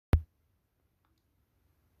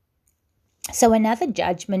So another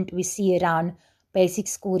judgment we see around basic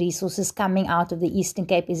school resources coming out of the Eastern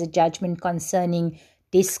Cape is a judgment concerning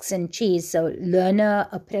desks and chairs. So learner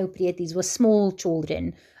appropriate, these were small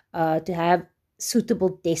children, to have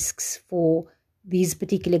suitable desks for these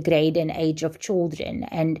particular grade and age of children,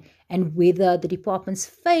 and whether the department's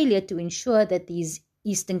failure to ensure that these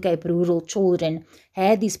Eastern Cape rural children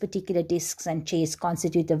had these particular desks and chairs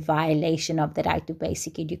constitute a violation of the right to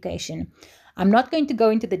basic education. I'm not going to go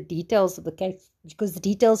into the details of the case, because the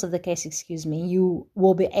details of the case, you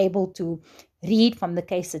will be able to read from the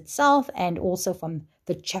case itself and also from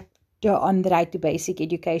the chapter on the right to basic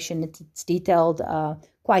education. It's detailed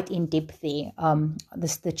quite in depth there.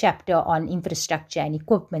 The chapter on infrastructure and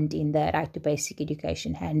equipment in the right to basic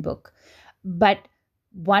education handbook. But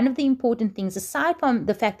one of the important things, aside from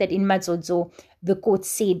the fact that in Madzodzo, the court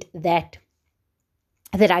said that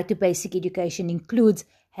the right to basic education includes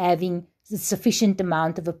having the sufficient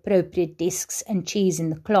amount of appropriate desks and chairs in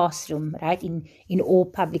the classroom, right, in all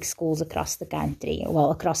public schools across the country,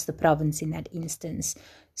 well, across the province in that instance.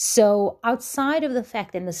 So outside of the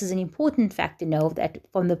fact, and this is an important fact to know, that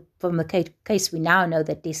from the case we now know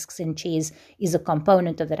that desks and chairs is a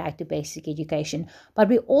component of the right to basic education, but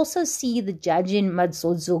we also see the judge in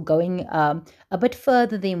Madzodzo going a bit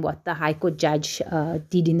further than what the High Court judge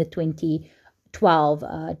did in the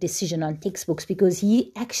 2012 decision on textbooks, because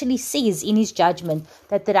he actually says in his judgment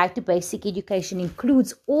that the right to basic education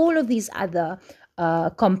includes all of these other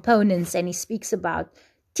components, and he speaks about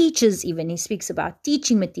teachers even. He speaks about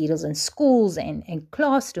teaching materials and schools and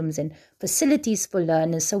classrooms and facilities for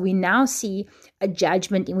learners. So we now see a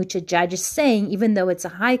judgment in which a judge is saying, even though it's a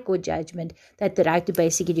High Court judgment, that the right to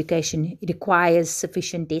basic education requires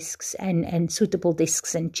sufficient desks and suitable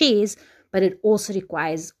desks and chairs, but it also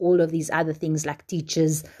requires all of these other things like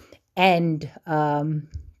teachers and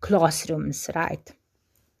classrooms, right?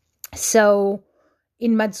 So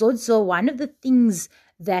in Madzodzo, one of the things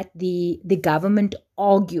that the government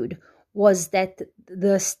argued was that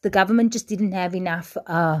the government just didn't have enough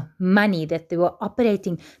money, that they were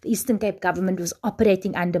operating, the Eastern Cape government was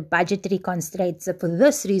operating under budgetary constraints. So for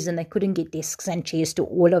this reason, they couldn't get desks and chairs to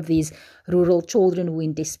all of these rural children who were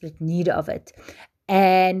in desperate need of it.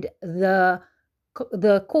 And the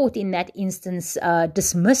court in that instance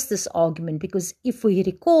dismissed this argument, because if we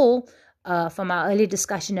recall from our earlier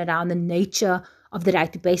discussion around the nature of the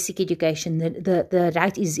right to basic education, the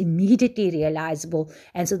right is immediately realizable.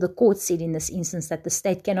 And so the court said in this instance that the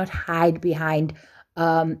state cannot hide behind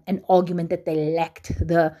an argument that they lacked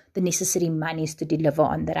the necessary monies to deliver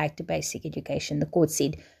on the right to basic education. The court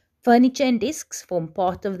said furniture and desks form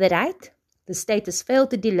part of the right. The state has failed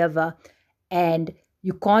to deliver, and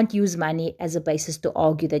you can't use money as a basis to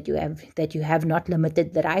argue that you have not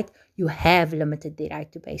limited the right. You have limited the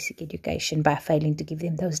right to basic education by failing to give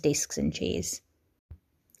them those desks and chairs.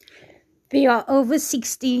 There are over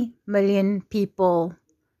 60 million people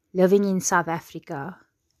living in South Africa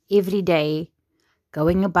every day,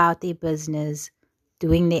 going about their business,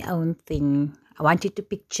 doing their own thing. I want you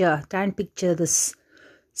to try and picture this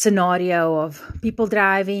scenario of people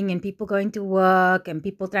driving and people going to work and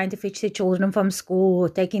people trying to fetch their children from school or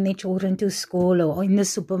taking their children to school or in the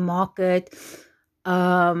supermarket.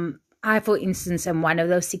 I, for instance, am one of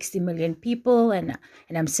those 60 million people, and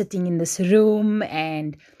I'm sitting in this room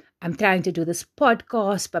and I'm trying to do this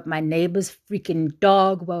podcast, but my neighbor's freaking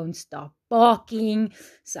dog won't stop barking.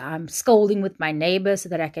 So I'm scolding with my neighbor so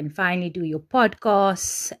that I can finally do your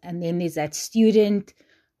podcast. And then there's that student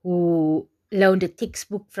who loaned a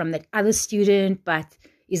textbook from that other student, but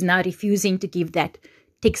is now refusing to give that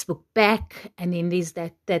textbook back. And then there's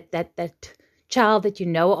that child that you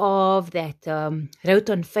know of that wrote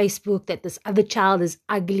on Facebook that this other child is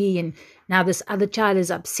ugly, and now this other child is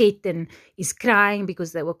upset and is crying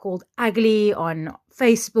because they were called ugly on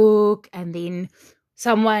Facebook. And then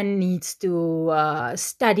someone needs to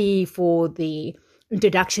study for the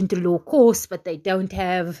introduction to law course, but they don't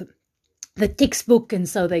have the textbook, and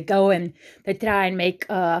so they go and they try and make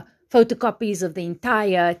photocopies of the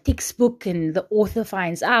entire textbook, and the author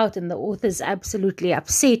finds out, and the author's absolutely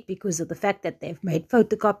upset because of the fact that they've made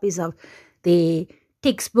photocopies of the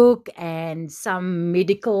textbook, and some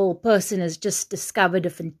medical person has just discovered a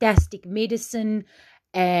fantastic medicine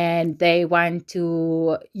and they want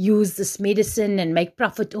to use this medicine and make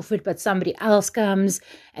profit off it, but somebody else comes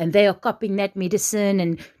and they are copying that medicine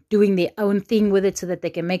and doing their own thing with it so that they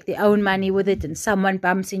can make their own money with it, and someone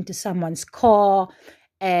bumps into someone's car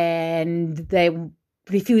and they're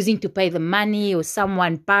refusing to pay the money, or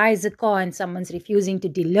someone buys a car and someone's refusing to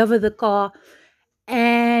deliver the car.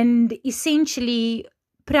 And essentially,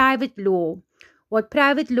 private law, what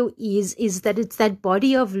private law is that it's that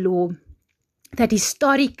body of law that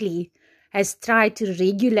historically has tried to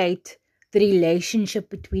regulate the relationship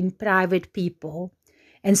between private people.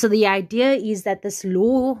 And so the idea is that these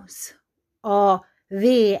laws are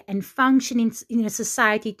there and function in a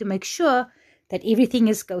society to make sure that everything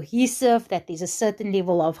is cohesive, that there's a certain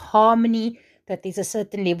level of harmony, that there's a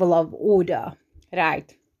certain level of order,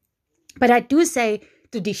 right? But I do say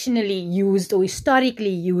traditionally used or historically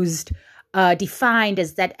used, defined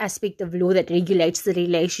as that aspect of law that regulates the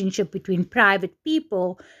relationship between private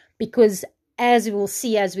people, because as we will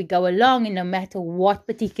see as we go along, and no matter what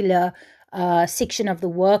particular section of the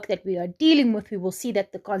work that we are dealing with, we will see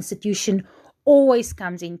that the Constitution always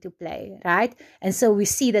comes into play, right? And so we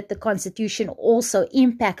see that the Constitution also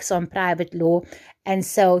impacts on private law. And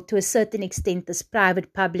so to a certain extent, this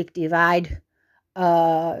private-public divide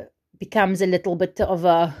becomes a little bit of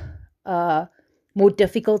a more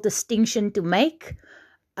difficult distinction to make.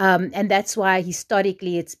 And that's why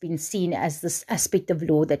historically it's been seen as this aspect of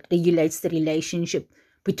law that regulates the relationship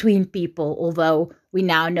between people, although we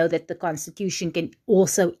now know that the Constitution can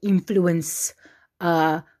also influence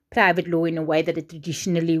private law in a way that it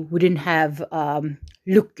traditionally wouldn't have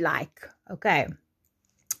looked like. Okay.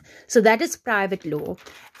 So that is private law.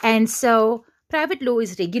 And so private law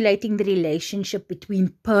is regulating the relationship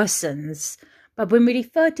between persons. But when we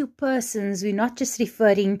refer to persons, we're not just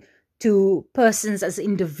referring to persons as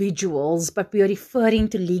individuals, but we are referring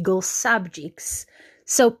to legal subjects.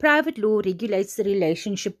 So private law regulates the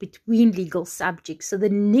relationship between legal subjects. So the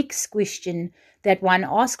next question that one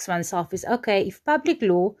asks oneself is, okay, if public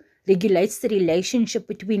law regulates the relationship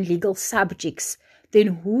between legal subjects, then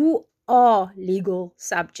who are legal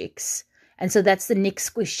subjects? And so that's the next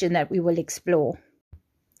question that we will explore.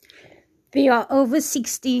 There are over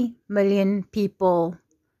 60 million people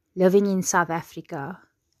living in South Africa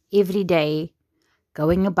every day,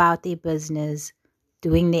 going about their business,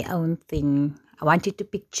 doing their own thing. I want you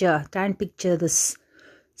to try and picture this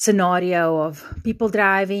scenario of people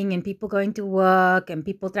driving and people going to work and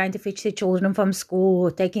people trying to fetch their children from school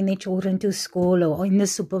or taking their children to school or in the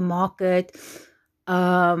supermarket.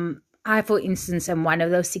 I, for instance, am one of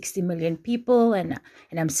those 60 million people, and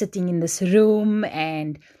I'm sitting in this room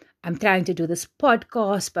and I'm trying to do this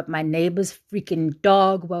podcast, but my neighbor's freaking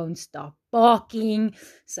dog won't stop barking.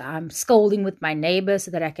 So I'm scolding with my neighbor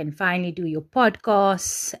so that I can finally do your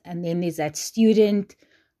podcast. And then there's that student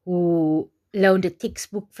who loaned a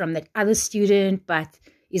textbook from that other student, but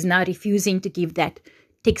is now refusing to give that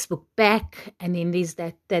textbook back. And then there's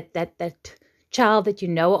that child that you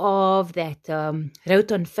know of that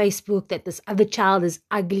wrote on Facebook that this other child is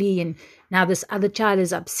ugly, and now this other child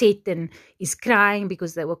is upset and is crying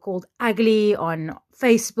because they were called ugly on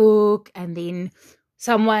Facebook. And then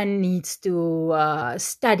someone needs to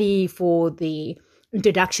study for the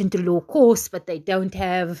introduction to law course, but they don't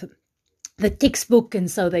have the textbook, and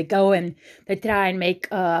so they go and they try and make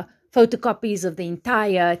photocopies of the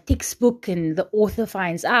entire textbook, and the author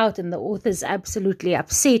finds out, and the author's absolutely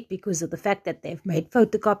upset because of the fact that they've made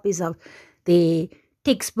photocopies of the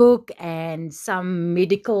textbook, and some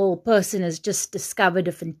medical person has just discovered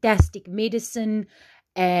a fantastic medicine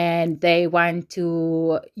and they want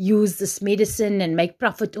to use this medicine and make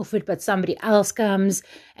profit off it, but somebody else comes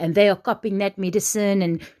and they are copying that medicine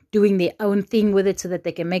and doing their own thing with it so that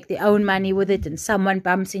they can make their own money with it, and someone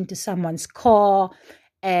bumps into someone's car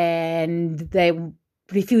and they're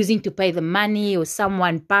refusing to pay the money, or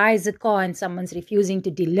someone buys a car and someone's refusing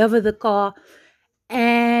to deliver the car.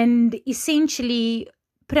 And essentially,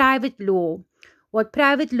 private law, what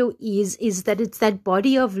private law is that it's that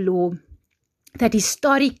body of law that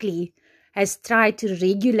historically has tried to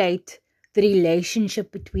regulate the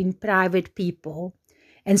relationship between private people.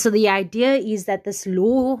 And so the idea is that these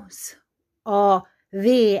laws are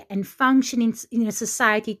there and function in a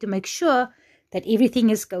society to make sure that everything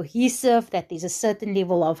is cohesive, that there's a certain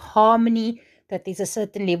level of harmony, that there's a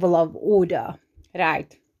certain level of order,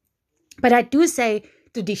 right? But I do say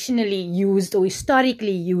traditionally used or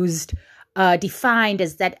historically used, defined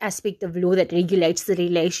as that aspect of law that regulates the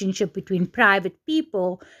relationship between private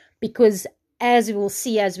people, because as we will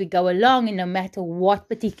see as we go along, and no matter what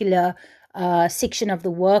particular section of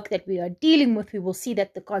the work that we are dealing with, we will see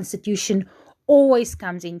that the Constitution always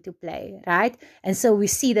comes into play, right? And so we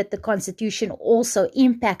see that the Constitution also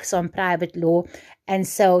impacts on private law. And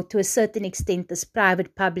so to a certain extent, this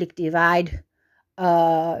private-public divide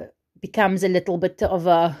becomes a little bit of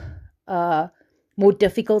a more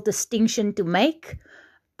difficult distinction to make.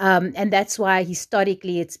 And that's why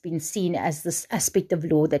historically it's been seen as this aspect of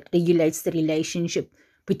law that regulates the relationship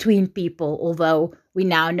between people, although we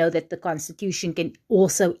now know that the Constitution can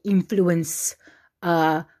also influence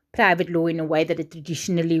private law in a way that it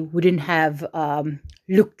traditionally wouldn't have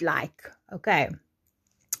looked like. Okay.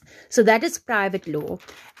 So that is private law.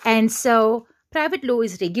 And so private law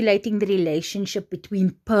is regulating the relationship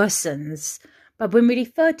between persons. But when we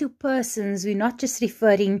refer to persons, we're not just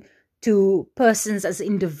referring to persons as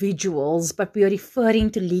individuals, but we are referring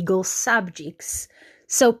to legal subjects.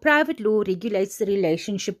 So private law regulates the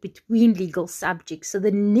relationship between legal subjects. So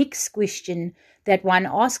the next question that one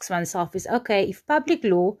asks oneself is, okay, if public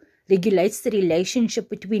law regulates the relationship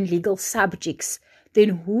between legal subjects, then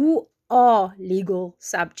who are legal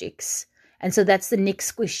subjects? And so that's the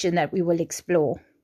next question that we will explore.